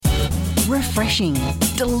refreshing,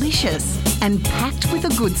 delicious, and packed with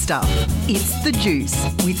the good stuff. It's The Juice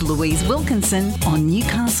with Louise Wilkinson on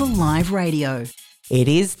Newcastle Live Radio. It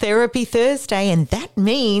is Therapy Thursday, and that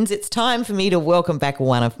means it's time for me to welcome back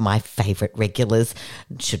one of my favourite regulars.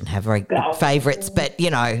 Shouldn't have very good favourites, but, you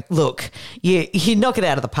know, look, you knock it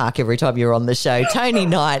out of the park every time you're on the show. Toni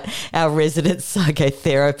Knight, our resident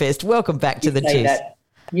psychotherapist. Welcome back to The Juice.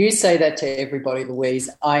 You say that to everybody, Louise.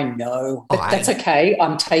 I know. But that's okay.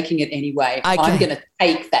 I'm taking it anyway. Okay. I'm going to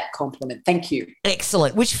take that compliment. Thank you.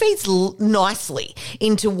 Excellent. Which feeds nicely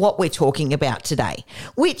into what we're talking about today,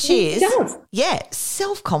 which is,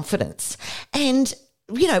 self-confidence. And,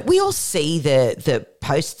 you know, we all see the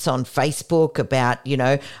posts on Facebook about, you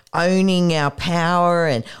know, owning our power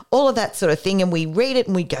and all of that sort of thing. And we read it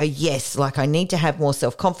and we go, yes, like I need to have more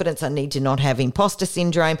self-confidence. I need to not have imposter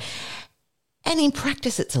syndrome. And in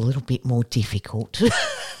practice, it's a little bit more difficult.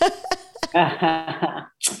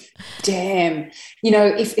 Damn. You know,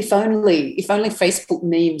 if only Facebook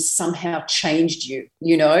memes somehow changed you,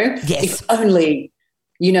 you know? Yes. If only,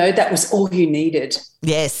 you know, that was all you needed.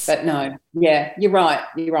 Yes. But no, yeah, you're right.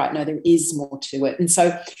 You're right. No, there is more to it. And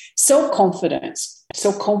so self-confidence,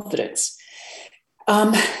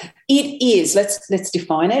 it is, let's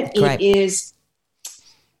define it. Great. It is,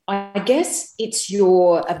 I guess it's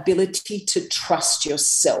your ability to trust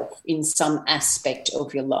yourself in some aspect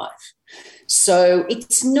of your life. So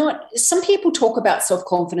it's not, some people talk about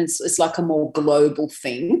self-confidence as like a more global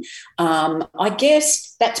thing. I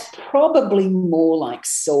guess that's probably more like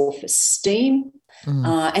self-esteem.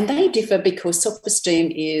 And they differ because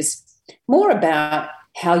self-esteem is more about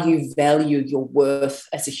how you value your worth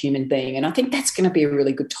as a human being. And I think that's going to be a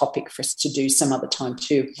really good topic for us to do some other time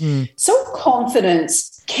too.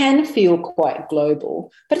 Self-confidence can feel quite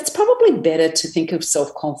global, but it's probably better to think of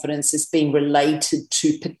self-confidence as being related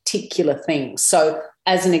to particular things. So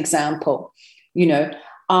as an example, you know,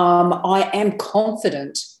 I am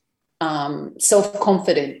confident,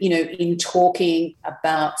 self-confident, you know, in talking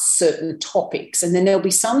about certain topics. And then there'll be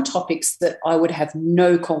some topics that I would have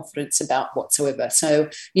no confidence about whatsoever. So,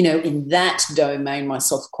 you know, in that domain, my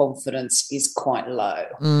self-confidence is quite low,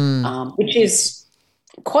 which is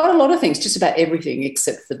quite a lot of things, just about everything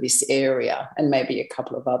except for this area and maybe a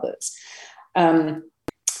couple of others. And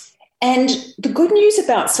the good news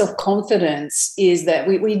about self-confidence is that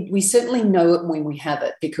we certainly know it when we have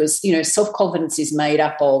it because, you know, self-confidence is made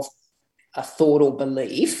up of a thought or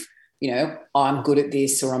belief, you know, I'm good at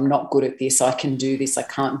this or I'm not good at this, I can do this, I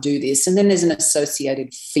can't do this. And then there's an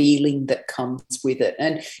associated feeling that comes with it.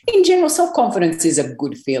 And in general, self-confidence is a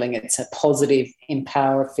good feeling. It's a positive,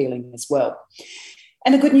 empower feeling as well.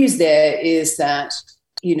 And the good news there is that,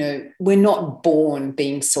 you know, we're not born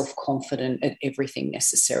being self-confident at everything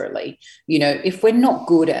necessarily. You know, if we're not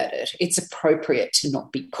good at it, it's appropriate to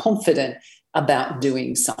not be confident about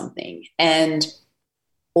doing something. And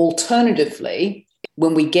alternatively,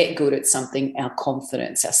 when we get good at something, our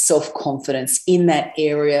confidence, our self-confidence in that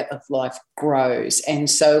area of life grows. And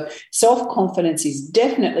so self-confidence is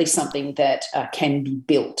definitely something that can be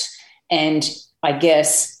built. And I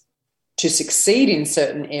guess to succeed in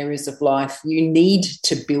certain areas of life, you need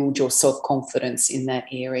to build your self-confidence in that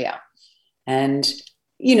area. And,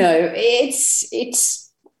 you know, it's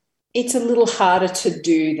a little harder to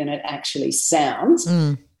do than it actually sounds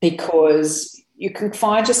because you can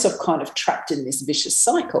find yourself kind of trapped in this vicious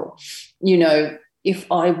cycle. You know,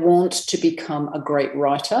 if I want to become a great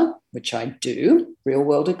writer, which I do, real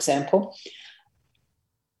world example,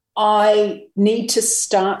 I need to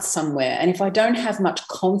start somewhere. And if I don't have much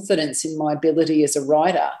confidence in my ability as a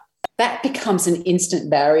writer, that becomes an instant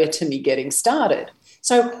barrier to me getting started.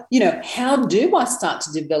 So, you know, how do I start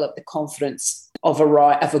to develop the confidence of a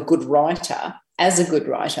good writer, as a good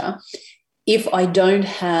writer, if I don't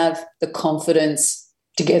have the confidence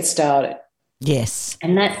to get started? Yes.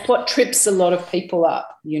 And that's what trips a lot of people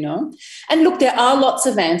up, you know. And look, there are lots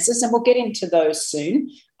of answers and we'll get into those soon.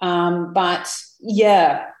 But,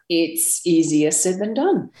 yeah, it's easier said than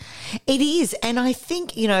done. It is. And I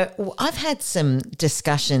think, you know, I've had some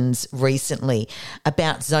discussions recently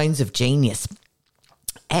about zones of genius.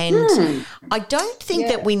 And I don't think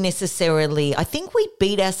that we necessarily – I think we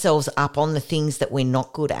beat ourselves up on the things that we're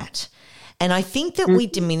not good at. And I think that we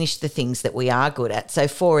diminish the things that we are good at. So,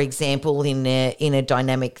 for example, in a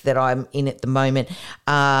dynamic that I'm in at the moment,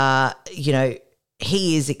 you know,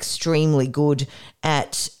 he is extremely good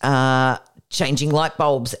at changing light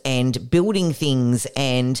bulbs and building things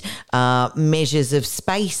and measures of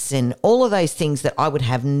space and all of those things that I would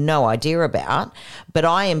have no idea about, but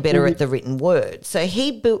I am better at the written word. So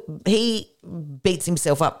he beats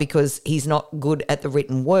himself up because he's not good at the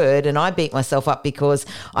written word, and I beat myself up because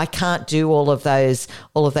I can't do all of those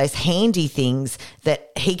handy things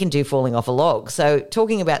that he can do falling off a log. So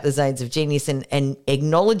talking about the zones of genius and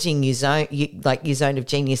acknowledging your zone of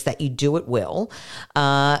genius, that you do it well,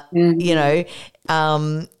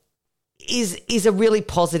 is a really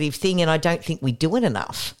positive thing, and I don't think we do it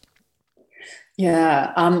enough.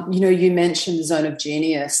 Yeah. You mentioned the Zone of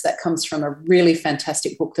Genius. That comes from a really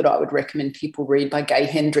fantastic book that I would recommend people read by Gay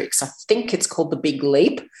Hendricks. I think it's called The Big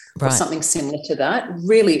Leap or something similar to that.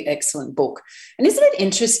 Really excellent book. And isn't it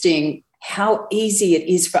interesting how easy it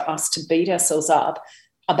is for us to beat ourselves up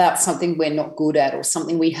about something we're not good at or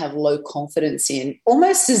something we have low confidence in,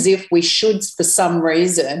 almost as if we should, for some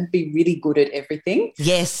reason, be really good at everything.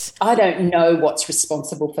 Yes. I don't know what's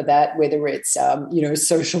responsible for that, whether it's,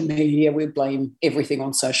 social media. We blame everything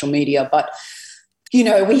on social media. But,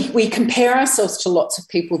 we compare ourselves to lots of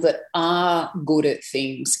people that are good at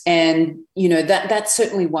things. And, that's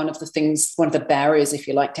certainly one of the barriers, if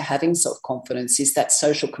you like, to having self-confidence is that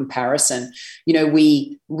social comparison.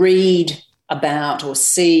 We read about or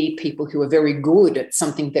see people who are very good at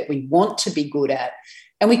something that we want to be good at,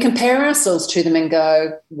 and we compare ourselves to them and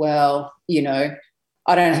go, well,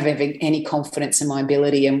 I don't have any confidence in my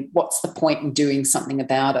ability, and what's the point in doing something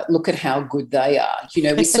about it? Look at how good they are.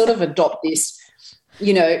 We sort of adopt this,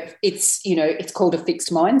 it's called a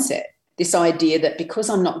fixed mindset, this idea that because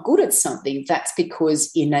I'm not good at something, that's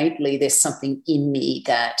because innately there's something in me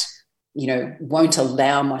that won't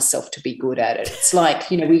allow myself to be good at it. It's like,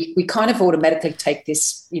 we kind of automatically take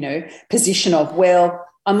this, position of, well,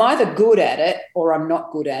 I'm either good at it or I'm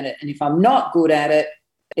not good at it. And if I'm not good at it,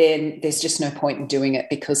 then there's just no point in doing it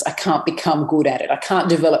because I can't become good at it. I can't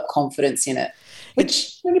develop confidence in it,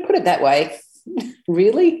 which, when you put it that way,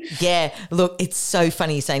 really? Yeah. Look, it's so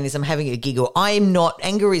funny you're saying this. I'm having a giggle.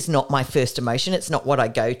 Anger is not my first emotion. It's not what I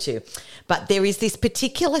go to. But there is this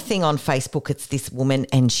particular thing on Facebook. It's this woman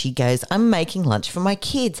and she goes, I'm making lunch for my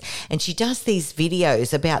kids. And she does these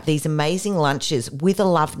videos about these amazing lunches with a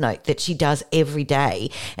love note that she does every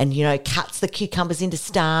day and, cuts the cucumbers into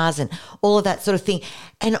stars and all of that sort of thing.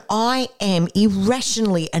 And I am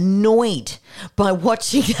irrationally annoyed by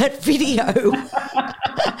watching that video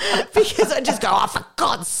because I just go, oh, for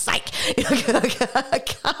God's sake, I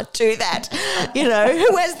can't do that.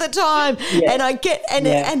 Who has the time? Yeah. And I get, and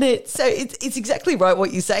it's exactly right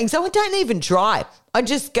what you're saying. So I don't even try. I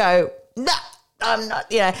just go, no, I'm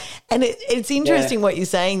not, and it's interesting what you're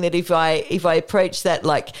saying, that if I approach that,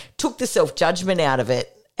 like took the self-judgment out of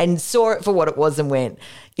it and saw it for what it was and went,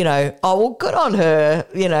 oh, well, good on her.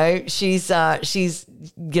 She's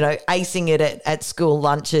acing it at school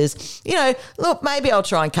lunches. Look, maybe I'll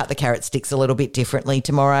try and cut the carrot sticks a little bit differently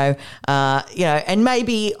tomorrow, and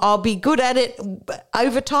maybe I'll be good at it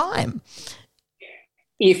over time.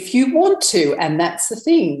 If you want to, and that's the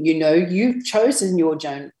thing, you've chosen your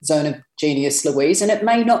zone of genius, Louise, and it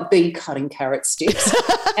may not be cutting carrot sticks.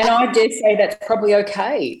 And I dare say that's probably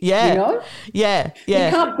okay. Yeah. Yeah.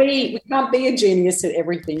 We can't be a genius at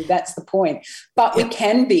everything. That's the point. But we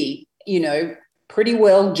can be, pretty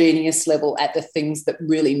well genius level at the things that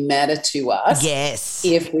really matter to us. Yes.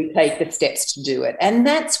 If we take the steps to do it. And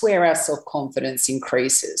that's where our self-confidence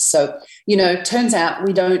increases. So, turns out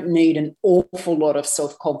we don't need an awful lot of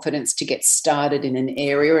self-confidence to get started in an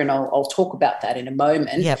area, and I'll talk about that in a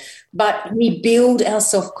moment. Yep. But we build our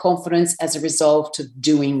self-confidence as a result of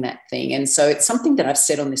doing that thing. And so it's something that I've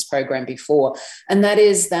said on this program before, and that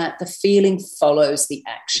is that the feeling follows the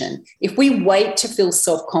action. If we wait to feel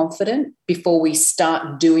self-confident before we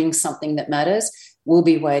start doing something that matters, we'll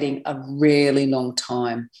be waiting a really long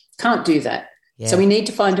time. Can't do that. Yeah. So we need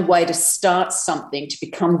to find a way to start something to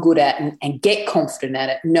become good at and get confident at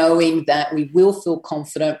it, knowing that we will feel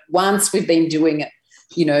confident once we've been doing it,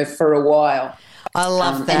 for a while. I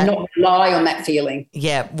love that. And not rely on that feeling.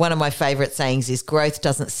 Yeah. One of my favourite sayings is growth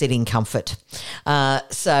doesn't sit in comfort.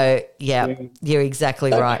 You're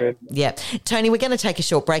exactly right. True. Yeah. Toni, we're going to take a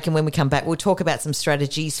short break, and when we come back, we'll talk about some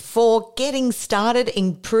strategies for getting started,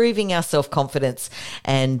 improving our self-confidence.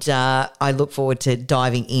 And I look forward to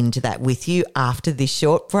diving into that with you after this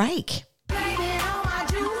short break.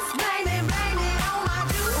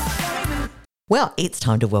 Well, it's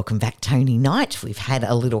time to welcome back Toni Knight. We've had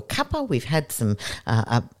a little cuppa. We've had some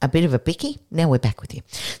a bit of a bicky. Now we're back with you.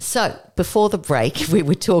 So before the break, we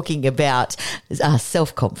were talking about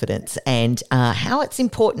self-confidence and how it's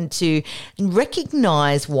important to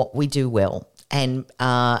recognise what we do well and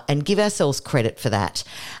give ourselves credit for that.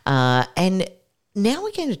 And now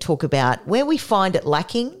we're going to talk about where we find it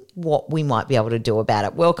lacking, what we might be able to do about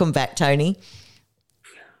it. Welcome back, Toni.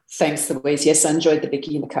 Thanks, Louise. Yes, I enjoyed the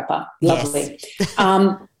Vicky and the cuppa. Lovely.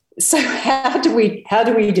 Yes. So how do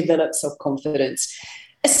we develop self-confidence,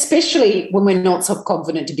 especially when we're not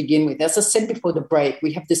self-confident to begin with? As I said before the break,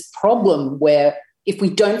 we have this problem where if we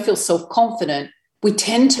don't feel self-confident, we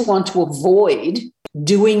tend to want to avoid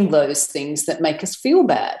doing those things that make us feel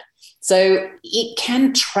bad. So it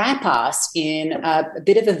can trap us in a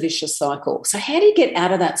bit of a vicious cycle. So how do you get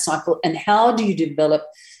out of that cycle, and how do you develop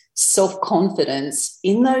self-confidence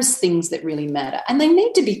in those things that really matter? And they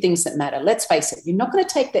need to be things that matter. Let's face it, you're not going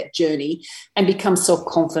to take that journey and become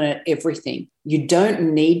self-confident at everything. You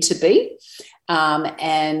don't need to be.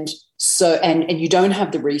 And you don't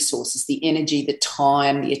have the resources, the energy, the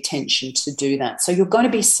time, the attention to do that. So you're going to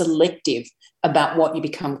be selective about what you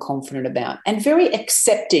become confident about, and very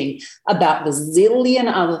accepting about the zillion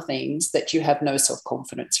other things that you have no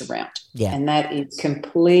self-confidence around. Yeah. And that is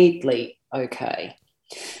completely okay.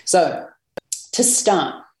 So to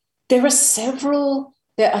start, there are several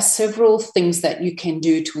things that you can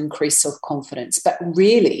do to increase self-confidence, but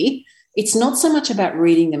really it's not so much about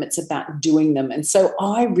reading them, it's about doing them. And so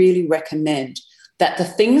I really recommend that the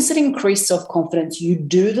things that increase self-confidence, you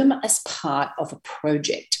do them as part of a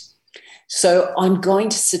project. So I'm going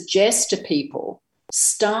to suggest to people,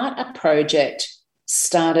 start a project,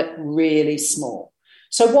 start it really small.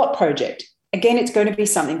 So what project? Again, it's going to be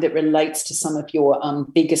something that relates to some of your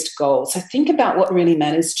biggest goals. So think about what really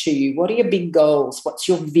matters to you. What are your big goals? What's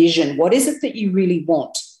your vision? What is it that you really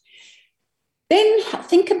want? Then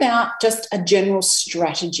think about just a general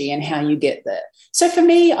strategy and how you get there. So for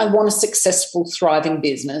me, I want a successful, thriving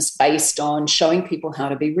business based on showing people how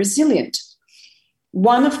to be resilient.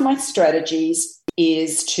 One of my strategies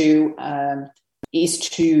is to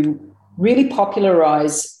really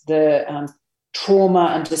popularize the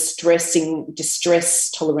trauma and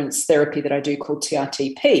distress tolerance therapy that I do called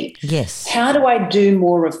TRTP. Yes. How do I do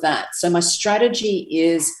more of that? So my strategy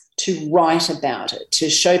is to write about it, to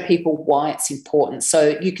show people why it's important.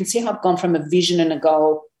 So you can see how I've gone from a vision and a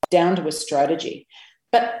goal down to a strategy.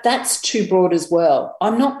 But that's too broad as well.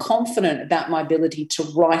 I'm not confident about my ability to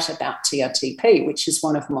write about TRTP, which is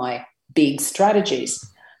one of my big strategies.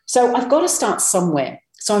 So I've got to start somewhere.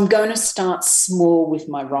 So I'm going to start small with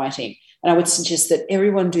my writing. And I would suggest that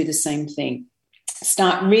everyone do the same thing.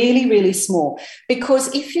 Start really, really small.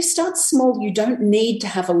 Because if you start small, you don't need to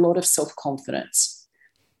have a lot of self-confidence.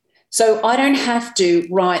 So I don't have to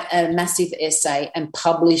write a massive essay and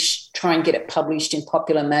try and get it published in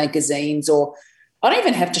popular magazines, or I don't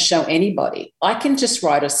even have to show anybody. I can just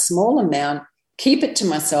write a small amount, keep it to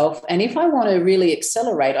myself, and if I want to really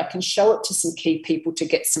accelerate, I can show it to some key people to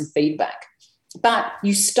get some feedback. But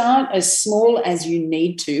you start as small as you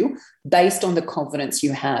need to based on the confidence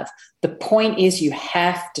you have. The point is you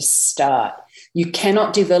have to start. You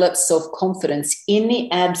cannot develop self-confidence in the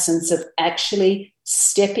absence of actually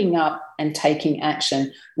stepping up and taking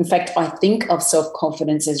action. In fact, I think of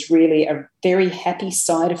self-confidence as really a very happy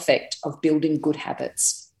side effect of building good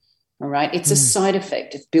habits. All right. It's a side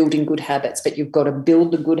effect of building good habits, but you've got to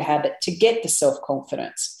build the good habit to get the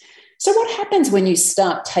self-confidence. So what happens when you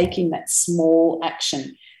start taking that small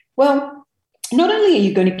action? Well, not only are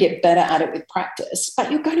you going to get better at it with practice, but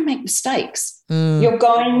you're going to make mistakes. You're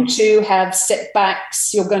going to have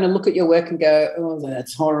setbacks. You're going to look at your work and go, oh,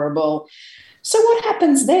 that's horrible. So what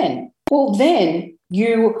happens then? Well, then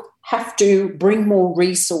you have to bring more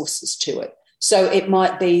resources to it. So it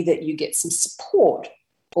might be that you get some support,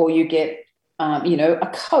 or you get,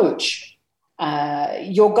 a coach.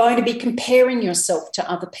 You're going to be comparing yourself to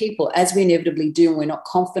other people, as we inevitably do when we're not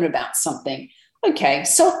confident about something. Okay,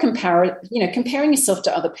 comparing yourself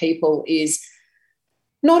to other people is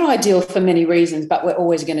not ideal for many reasons, but we're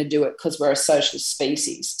always going to do it because we're a social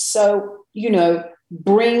species. So,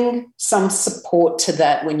 bring some support to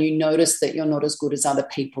that when you notice that you're not as good as other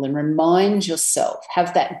people, and remind yourself,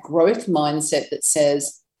 have that growth mindset that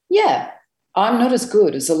says, yeah, I'm not as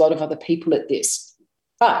good as a lot of other people at this,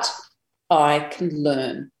 but I can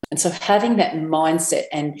learn. And so having that mindset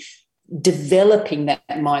and developing that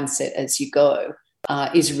mindset as you go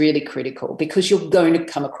is really critical, because you're going to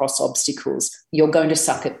come across obstacles. You're going to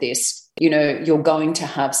suck at this. You're going to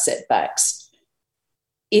have setbacks.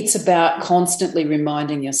 It's about constantly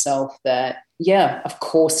reminding yourself that, yeah, of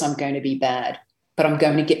course I'm going to be bad, but I'm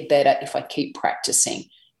going to get better if I keep practicing,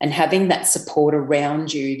 and having that support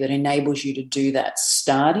around you that enables you to do that,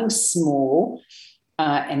 starting small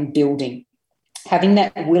and building. Having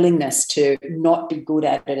that willingness to not be good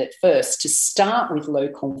at it at first, to start with low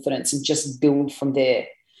confidence and just build from there.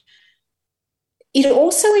 It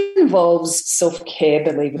also involves self-care,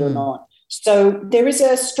 believe it or not. So there is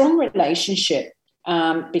a strong relationship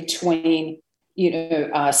between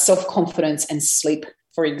self-confidence and sleep,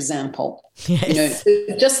 for example. Yes.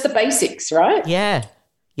 Just the basics, right? Yeah.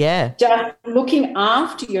 Yeah. Just looking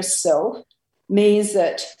after yourself means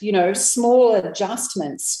that, small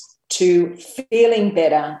adjustments to feeling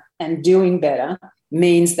better and doing better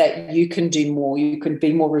means that you can do more, you can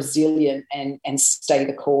be more resilient and stay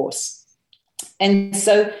the course. And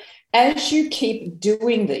so as you keep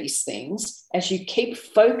doing these things, as you keep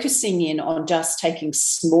focusing in on just taking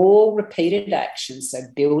small repeated actions, so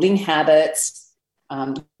building habits,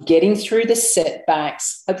 getting through the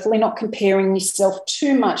setbacks, hopefully not comparing yourself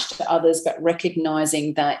too much to others, but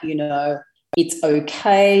recognizing that, it's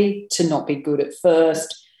okay to not be good at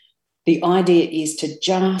first. The idea is to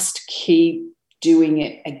just keep doing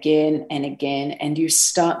it again and again, and you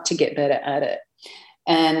start to get better at it.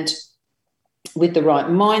 And with the right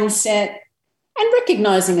mindset and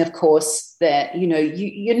recognizing, of course, that,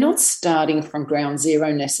 you're not starting from ground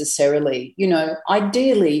zero necessarily.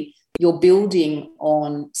 Ideally, you're building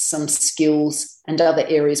on some skills and other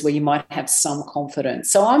areas where you might have some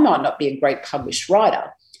confidence. So I might not be a great published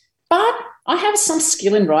writer, but I have some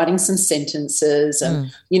skill in writing some sentences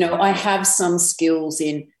and, I have some skills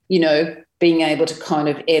in, being able to kind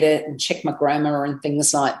of edit and check my grammar and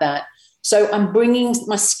things like that. So I'm bringing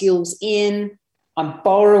my skills in, I'm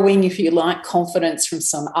borrowing, if you like, confidence from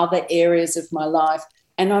some other areas of my life,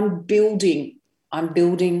 and I'm building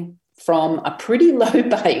from a pretty low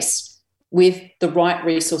base with the right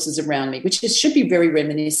resources around me, which should be very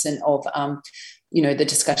reminiscent of, the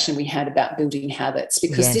discussion we had about building habits,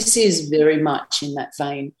 because This is very much in that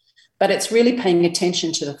vein. But it's really paying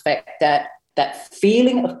attention to the fact that that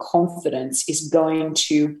feeling of confidence is going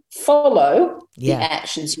to follow the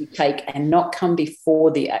actions you take and not come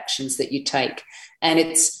before the actions that you take. And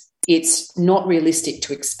it's not realistic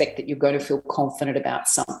to expect that you're going to feel confident about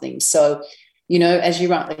something. So, as you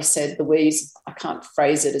rightly said, Louise, I can't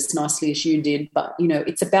phrase it as nicely as you did, but,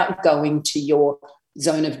 it's about going to your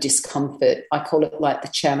zone of discomfort. I call it like the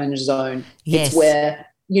challenge zone. Yes. It's where,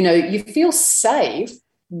 you feel safe,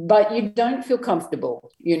 but you don't feel comfortable,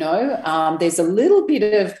 There's a little bit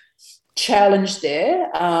of challenge there,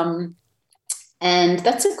 and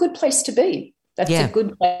that's a good place to be. That's a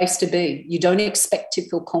good place to be. You don't expect to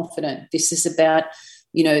feel confident. This is about,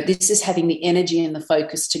 this is having the energy and the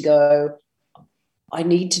focus to go, I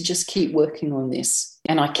need to just keep working on this,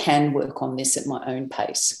 and I can work on this at my own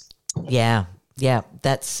pace. Yeah,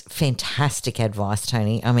 that's fantastic advice,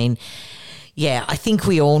 Toni. I mean, I think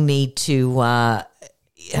we all need to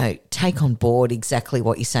take on board exactly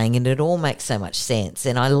what you're saying, and it all makes so much sense.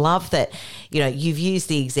 And I love that, you've used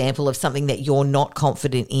the example of something that you're not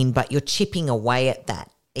confident in, but you're chipping away at that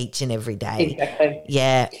each and every day. Exactly.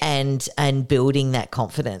 Yeah, and building that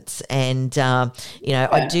confidence. And,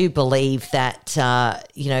 I do believe that,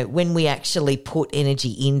 when we actually put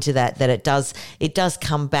energy into that it does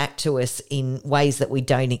come back to us in ways that we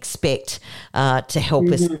don't expect to help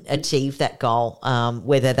us achieve that goal,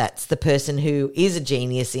 whether that's the person who is a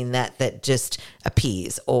genius in that just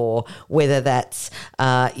appears, or whether that's,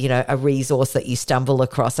 a resource that you stumble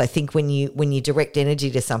across. I think when you direct energy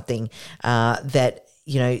to something that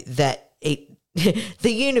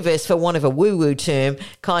the universe, for want of a woo-woo term,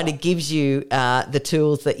 kind of gives you the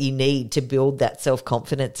tools that you need to build that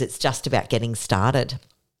self-confidence. It's just about getting started.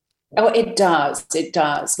 Oh, it does. It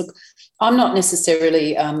does. Look, I'm not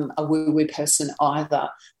necessarily a woo-woo person either,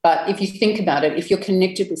 but if you think about it, if you're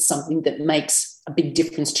connected with something that makes a big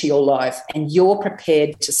difference to your life and you're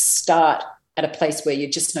prepared to start at a place where you're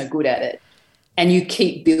just no good at it, and you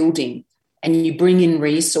keep building and you bring in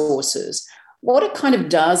resources, what it kind of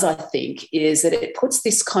does, I think, is that it puts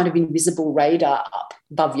this kind of invisible radar up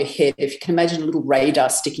above your head. If you can imagine a little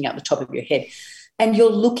radar sticking out the top of your head, and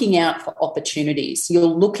you're looking out for opportunities, you're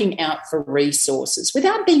looking out for resources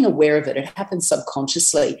without being aware of it. It happens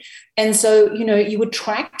subconsciously. And so, you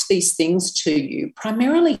attract these things to you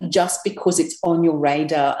primarily just because it's on your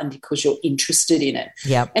radar and because you're interested in it.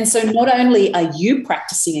 Yeah. And so not only are you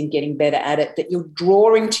practicing and getting better at it, but you're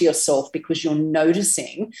drawing to yourself because you're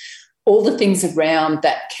noticing all the things around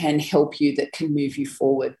that can help you, that can move you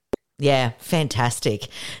forward. Yeah, fantastic.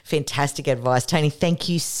 Fantastic advice. Toni, thank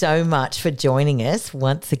you so much for joining us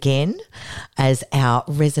once again as our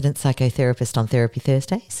resident psychotherapist on Therapy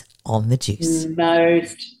Thursdays on The Juice.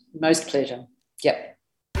 Most pleasure. Yep.